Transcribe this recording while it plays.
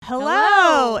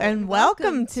and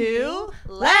welcome to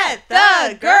Let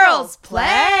the Girls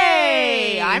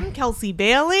Play. I'm Kelsey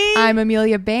Bailey. I'm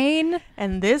Amelia Bain.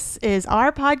 And this is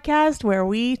our podcast where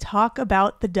we talk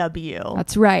about the W.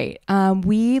 That's right.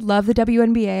 We love the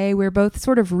WNBA. We're both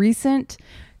sort of recent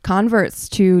converts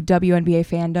to WNBA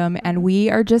fandom, and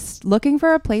we are just looking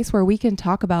for a place where we can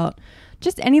talk about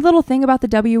just any little thing about the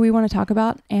W we want to talk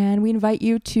about, and we invite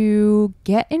you to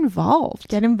get involved.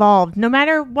 Get involved. No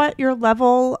matter what your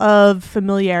level of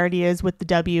familiarity is with the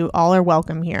W, all are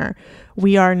welcome here.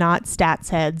 We are not stats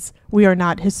heads. We are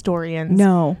not historians.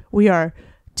 No. We are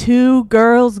two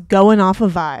girls going off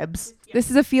of vibes. This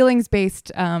is a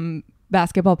feelings-based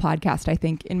basketball podcast, I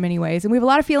think, in many ways. And we have a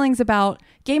lot of feelings about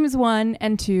games 1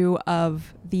 and 2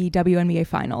 of the WNBA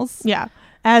finals. Yeah.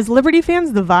 As Liberty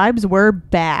fans, the vibes were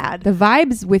bad. The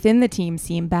vibes within the team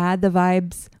seem bad. The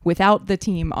vibes without the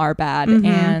team are bad. Mm-hmm.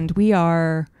 And we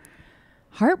are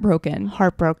heartbroken.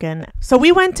 So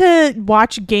we went to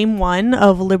watch game 1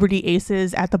 of Liberty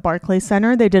Aces at the Barclays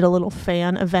Center. They did a little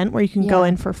fan event where you can go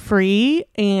in for free,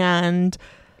 and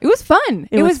it was fun.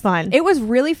 It was fun. It was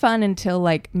really fun until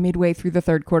like midway through the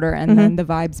third quarter, and then the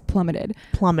vibes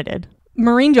plummeted.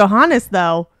 Marine Johannes,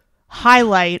 though,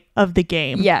 highlight of the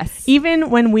game. Yes. Even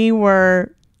when we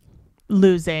were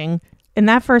losing, in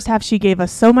that first half, she gave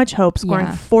us so much hope, scoring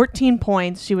 14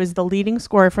 points. She was the leading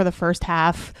scorer for the first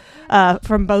half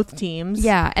from both teams.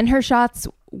 Yeah, and her shots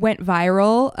went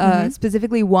viral,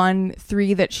 specifically 1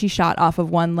 3 that she shot off of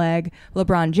one leg.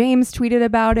 LeBron James tweeted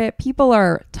about it. People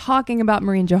are talking about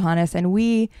Marine Johannes, and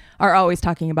we are always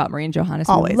talking about Marine Johannes.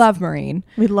 Always. We love Marine.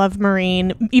 We love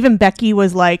Marine. Even Becky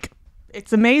was like,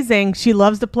 it's amazing. She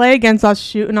loves to play against us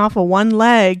shooting off of one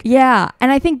leg. Yeah. And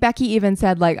I think Becky even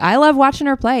said, like, I love watching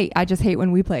her play. I just hate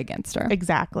when we play against her.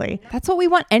 Exactly. That's what we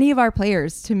want any of our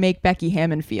players to make Becky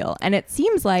Hammon feel. And it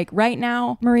seems like right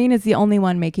now, Marine is the only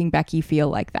one making Becky feel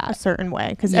like that. A certain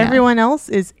way. Because everyone else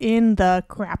is in the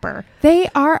crapper. They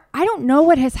are. I don't know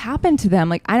what has happened to them.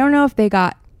 Like, I don't know if they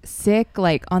got sick,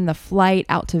 like on the flight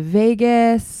out to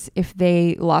Vegas, if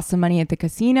they lost some money at the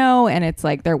casino, and it's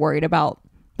like they're worried about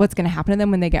what's going to happen to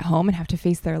them when they get home and have to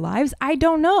face their lives. I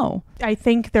don't know. I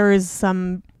think there is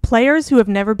some players who have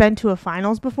never been to a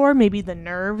finals before. Maybe the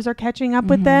nerves are catching up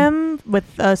with them.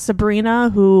 With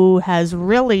Sabrina, who has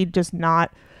really just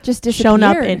not shown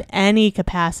up in any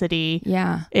capacity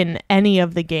in any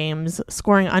of the games,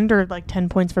 scoring under like 10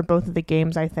 points for both of the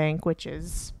games, I think, which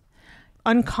is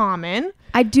uncommon.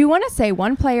 I do want to say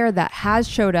one player that has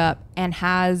showed up and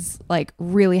has like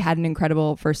really had an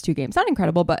incredible first 2 games. Not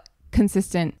incredible, but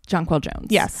consistent, Jonquel Jones.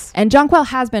 Yes. And Jonquel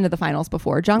has been to the finals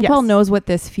before. Jonquel knows what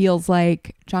this feels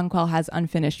like. Jonquel has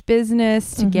unfinished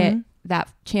business to get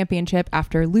that championship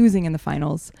after losing in the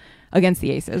finals against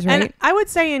the Aces, right? And I would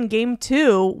say in game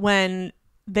 2, when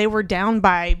they were down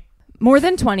by more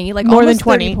than 20, like more almost than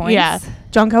 20 30 points. Yeah.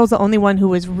 Jonquel was the onye one who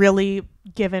was really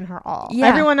giving her all. Yeah.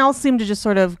 Everyone else seemed to just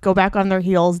sort of go back on their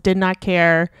heels, did not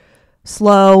care,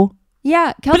 slow.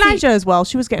 Yeah, Kelsey, Betnijah as well.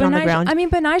 She was getting on the ground. I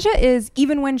mean, Betnijah is,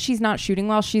 even when she's not shooting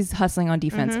well, she's hustling on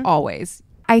defense always.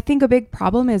 I think a big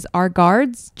problem is our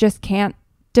guards just can't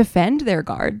defend their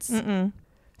guards.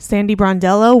 Sandy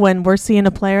Brondello, when we're seeing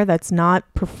a player that's not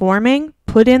performing,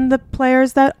 put in the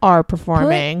players that are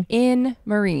performing. Put in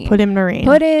Marine.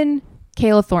 Put in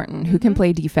Kayla Thornton, who can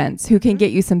play defense, who can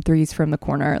get you some threes from the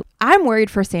corner. I'm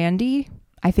worried for Sandy.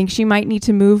 I think she might need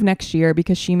to move next year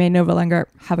because she may no longer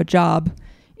have a job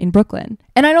in Brooklyn.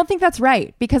 And I don't think that's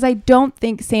right, because I don't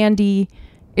think Sandy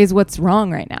is what's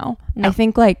wrong right now. No. I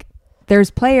think like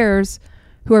there's players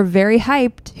who are very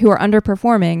hyped, who are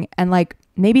underperforming, and like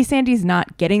maybe Sandy's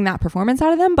not getting that performance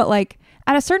out of them, but like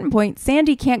at a certain point,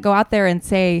 Sandy can't go out there and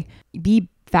say, be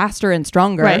faster and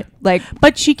stronger. Right. Like,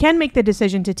 but she can make the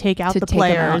decision to take out the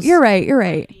players. You're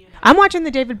right. I'm watching the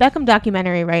David Beckham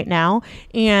documentary right now,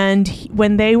 and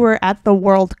when they were at the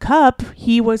World Cup,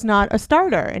 he was not a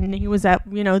starter, and he was at,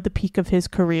 the peak of his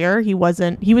career. He was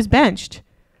benched.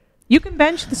 You can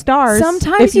bench the stars.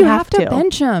 Sometimes you have to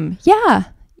bench them. Yeah.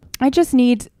 I just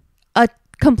need a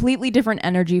completely different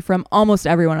energy from almost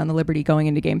everyone on the Liberty going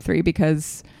into game 3,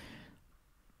 because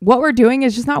what we're doing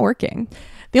is just not working.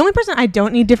 The only person I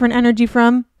don't need different energy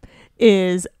from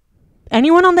is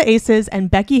anyone on the Aces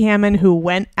and Becky Hammon, who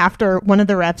went after one of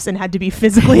the refs and had to be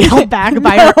physically held back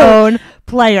by her own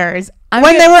players.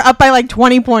 When they were up by like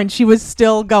 20 points, she was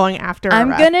still going after a ref.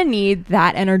 I'm going to need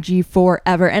that energy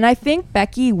forever. And I think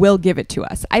Becky will give it to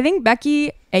us. I think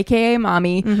Becky, a.k.a.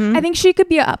 Mommy, I think she could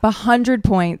be up 100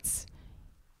 points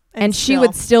and she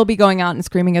would still be going out and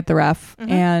screaming at the ref.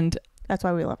 And that's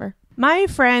why we love her. My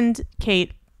friend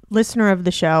Kate listener of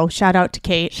the show, shout out to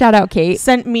Kate. Shout out, Kate.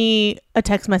 Sent me a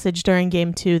text message during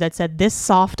game 2 that said, this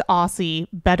soft Aussie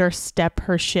better step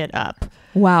her shit up.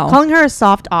 Wow. Calling her a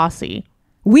soft Aussie.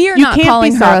 We are not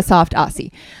calling her a soft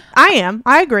Aussie. I am.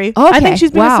 I agree. Okay. I think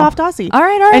she's being a soft Aussie. All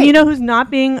right. And you know who's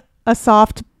not being a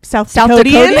soft South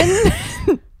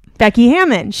Dakotian? Becky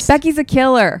Hammond. Becky's a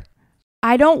killer.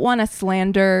 I don't want to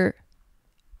slander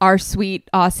our sweet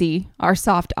Aussie, our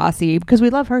soft Aussie. Because we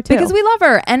love her too. Because we love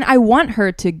her. And I want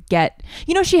her to get,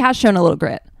 she has shown a little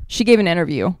grit. She gave an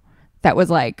interview that was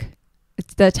like,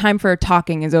 it's the time for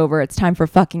talking is over. It's time for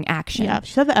fucking action. Yeah,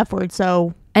 she said the F word,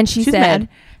 so. And she said,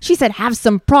 have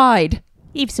some pride.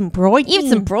 Have some pride. Have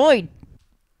some pride.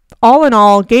 All in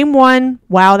all, game 1,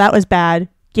 wow, that was bad.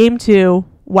 Game 2,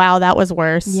 wow, that was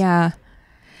worse. Yeah.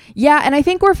 Yeah, and I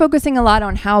think we're focusing a lot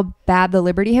on how bad the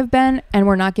Liberty have been, and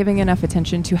we're not giving enough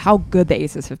attention to how good the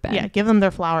Aces have been. Yeah, give them their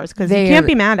flowers, because you can't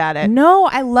be mad at it. No,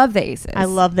 I love the Aces. I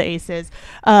love the Aces.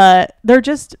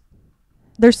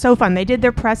 They're so fun. They did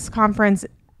their press conference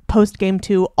post game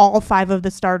 2. All 5 of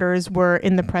the starters were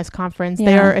in the press conference. Yeah.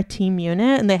 They are a team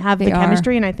unit, and they have the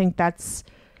chemistry, and I think that's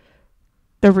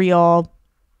the real,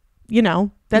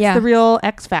 the real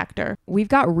X factor. We've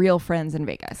got real friends in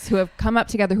Vegas who have come up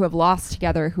together, who have lost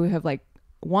together, who have like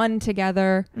won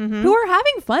together, who are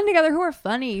having fun together, who are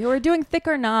funny, who are doing thick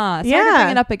or nah. Sorry to bring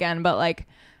it up again, but like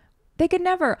they could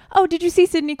never. Oh, did you see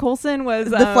Sydney Colson was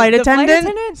the flight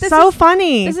attendant?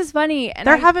 Funny. This is funny. And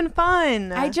they're having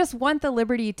fun. I just want the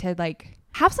Liberty to like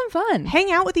have some fun.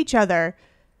 Hang out with each other.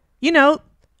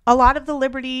 A lot of the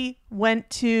Liberty went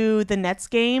to the Nets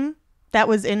game that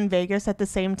was in Vegas at the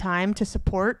same time to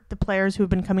support the players who have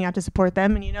been coming out to support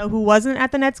them. And who wasn't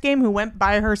at the Nets game, who went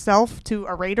by herself to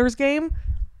a Raiders game?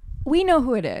 We know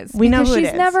who it is. We know who it is.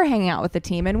 Because she's never hanging out with the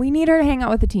team, and we need her to hang out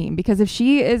with the team, because if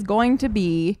she is going to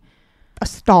be a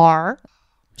star,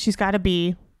 she's got to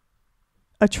be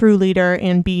a true leader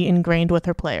and be ingrained with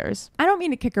her players. I don't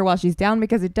mean to kick her while she's down,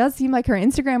 because it does seem like her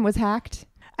Instagram was hacked.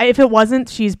 If it wasn't,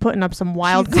 she's putting up some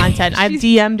wild content. I've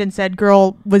DM'd and said,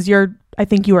 girl, I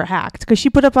think you were hacked, because she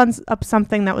put up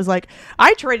something that was like,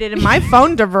 I traded in my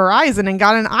phone to Verizon and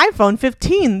got an iPhone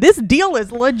 15. This deal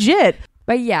is legit.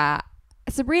 But yeah,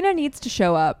 Sabrina needs to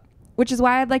show up, which is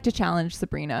why I'd like to challenge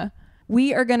Sabrina.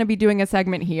 We are going to be doing a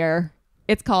segment here.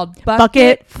 It's called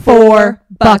Bucket for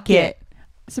Bucket.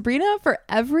 Sabrina, for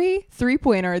every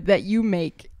 3-pointer that you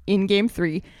make in game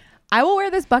 3, I will wear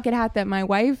this bucket hat that my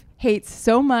wife hates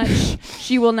so much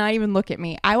she will not even look at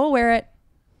me. I will wear it.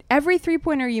 Every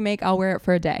 3-pointer you make, I'll wear it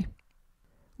for a day.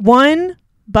 1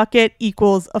 bucket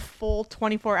equals a full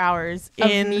 24 hours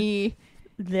in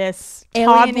this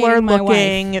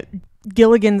toddler-looking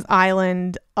Gilligan's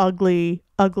Island ugly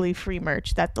free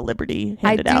merch that the Liberty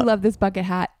handed out. I do love this bucket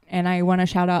hat, and I want to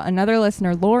shout out another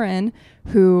listener, Lauren,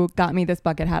 who got me this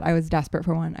bucket hat. I was desperate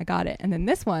for one. I got it. And then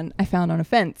this one I found on a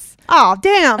fence. Oh,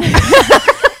 damn.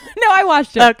 No, I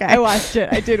watched it. Okay. I watched it.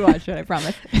 I did watch it, I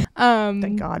promise.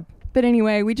 Thank God. But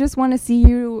anyway, we just want to see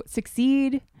you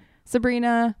succeed,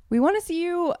 Sabrina. We want to see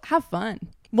you have fun.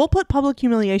 We'll put public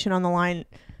humiliation on the line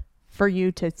for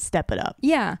you to step it up.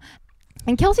 Yeah.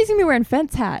 And Kelsey's going to be wearing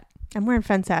fence hat. I'm wearing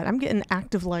fence hat. I'm getting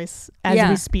active lice as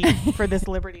we speak for this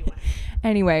Liberty win.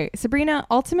 Anyway, Sabrina,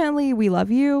 ultimately, we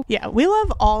love you. Yeah, we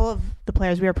love all of the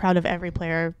players. We are proud of every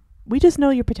player. We just know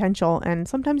your potential, and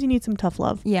sometimes you need some tough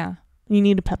love. Yeah. You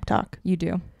need a pep talk. You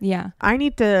do. Yeah. I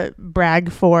need to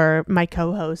brag for my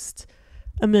co-host,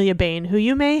 Amelia Bain, who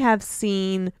you may have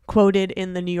seen quoted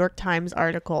in the New York Times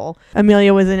article.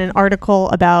 Amelia was in an article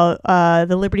about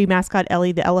the Liberty mascot,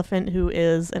 Ellie the Elephant, who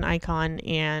is an icon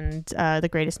and the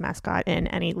greatest mascot in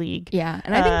any league. Yeah.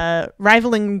 And I think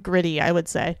rivaling Gritty, I would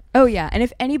say. Oh, yeah. And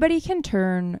if anybody can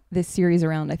turn this series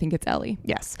around, I think it's Ellie.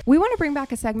 Yes. We want to bring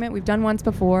back a segment we've done once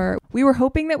before. We were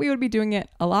hoping that we would be doing it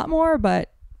a lot more, but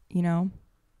you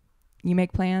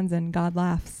make plans and God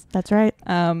laughs. That's right.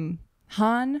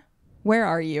 Han, where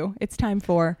are you? It's time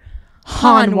for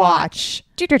Han Watch.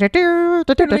 We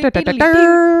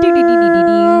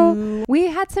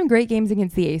had some great games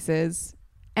against the Aces,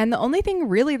 and the only thing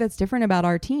really that's different about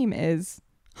our team is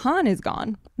Han is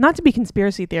gone. Not to be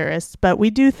conspiracy theorists, but we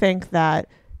do think that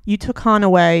you took Han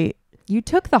away. You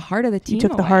took the heart of the team away. You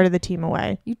took the heart of the team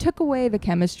away. You took away the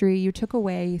chemistry. You took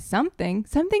away something.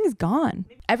 Something's gone.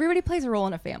 Everybody plays a role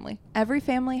in a family. Every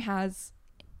family has,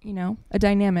 a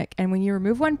dynamic. And when you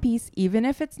remove one piece, even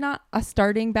if it's not a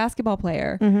starting basketball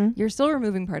player, you're still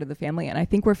removing part of the family. And I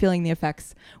think we're feeling the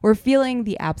effects. We're feeling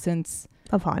the absence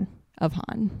of Han.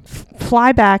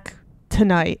 Fly back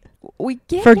tonight.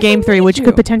 For game 3, which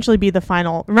could potentially be the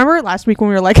final. Remember last week when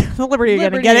we were like, the Liberty are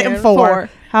going to get it in 4.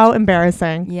 How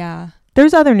embarrassing. Yeah.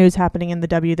 there's other news happening in the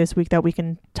W this week that we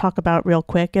can talk about real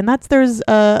quick. And that's there's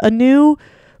a new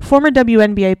former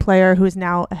WNBA player who is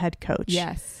now a head coach.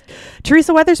 Yes.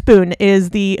 Teresa Weatherspoon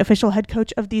is the official head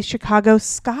coach of the Chicago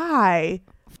Sky.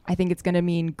 I think it's going to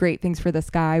mean great things for the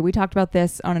Sky. We talked about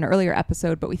this on an earlier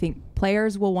episode, but we think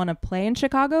players will want to play in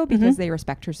Chicago because they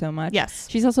respect her so much. Yes.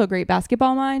 She's also a great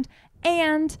basketball mind.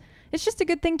 And it's just a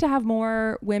good thing to have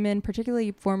more women,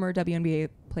 particularly former WNBA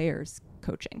players,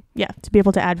 coaching. Yeah, to be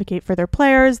able to advocate for their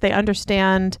players. They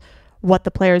understand what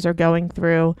the players are going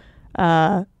through.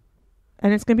 And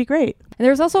it's going to be great. And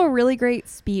there's also a really great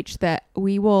speech that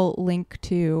we will link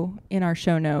to in our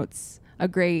show notes. A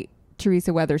great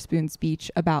Teresa Weatherspoon speech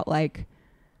about like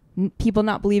people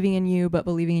not believing in you, but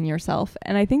believing in yourself.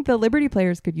 And I think the Liberty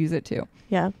players could use it too.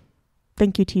 Yeah.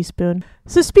 Thank you, Teaspoon.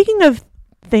 So speaking of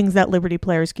things that Liberty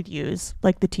players could use,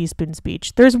 like the Teaspoon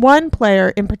speech, there's one player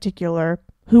in particular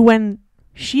who, when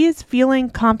she is feeling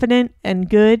confident and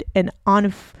good and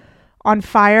on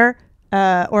fire,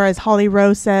 or as Holly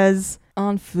Rowe says,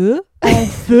 en feu,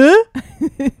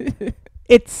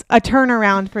 it's a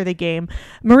turnaround for the game.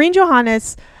 Marine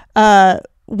Johannes,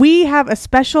 we have a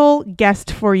special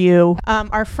guest for you.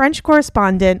 Our French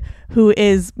correspondent, who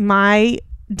is my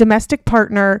domestic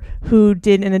partner, who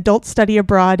did an adult study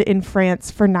abroad in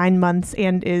France for 9 months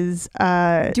and is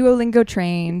Duolingo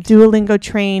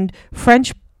trained,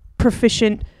 French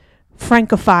proficient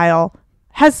Francophile,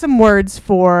 has some words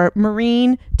for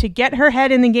Marine to get her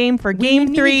head in the game for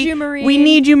game 3. We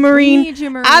need you, Marine.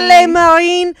 Allez,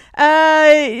 Marine.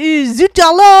 Zut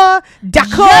alors.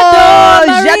 D'accord.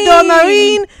 J'adore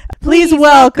Marine. Please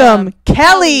welcome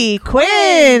Kelly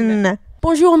Quinn.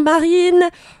 Bonjour Marine,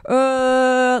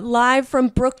 live from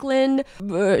Brooklyn.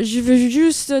 Je veux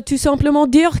juste tout simplement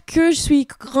dire que je suis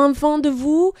grand fan de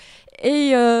vous.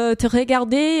 Et te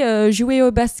regarder jouer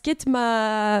au basket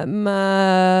m'a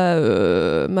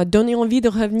donné envie de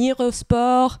revenir au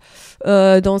sport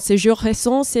dans ces jours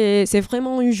récents. C'est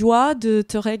vraiment une joie de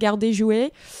te regarder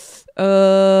jouer.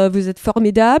 Vous êtes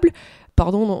formidable.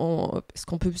 Pardon, est-ce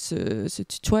qu'on peut se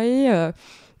tutoyer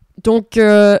Donc,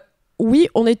 oui,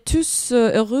 on est tous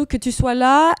heureux que tu sois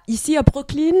là, ici à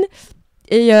Brooklyn.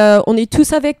 Et on est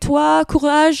tous avec toi.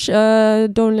 Courage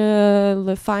dans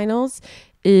le finals.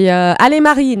 Et allez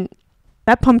Marine.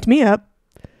 That pumped me up.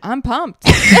 I'm pumped.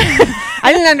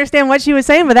 I didn't understand what she was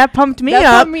saying, but that pumped me up.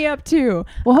 That pumped me up too.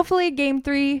 Well, hopefully game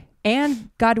 3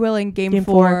 and, God willing, game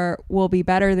 4 will be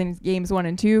better than games 1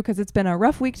 and 2, because it's been a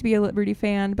rough week to be a Liberty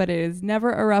fan, but it is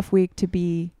never a rough week to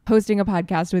be hosting a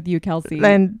podcast with you, Kelsey.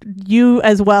 And you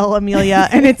as well, Amelia.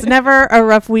 And it's never a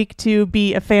rough week to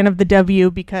be a fan of the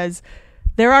W, because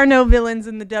there are no villains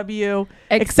in the W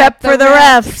except for the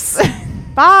refs.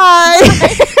 Bye.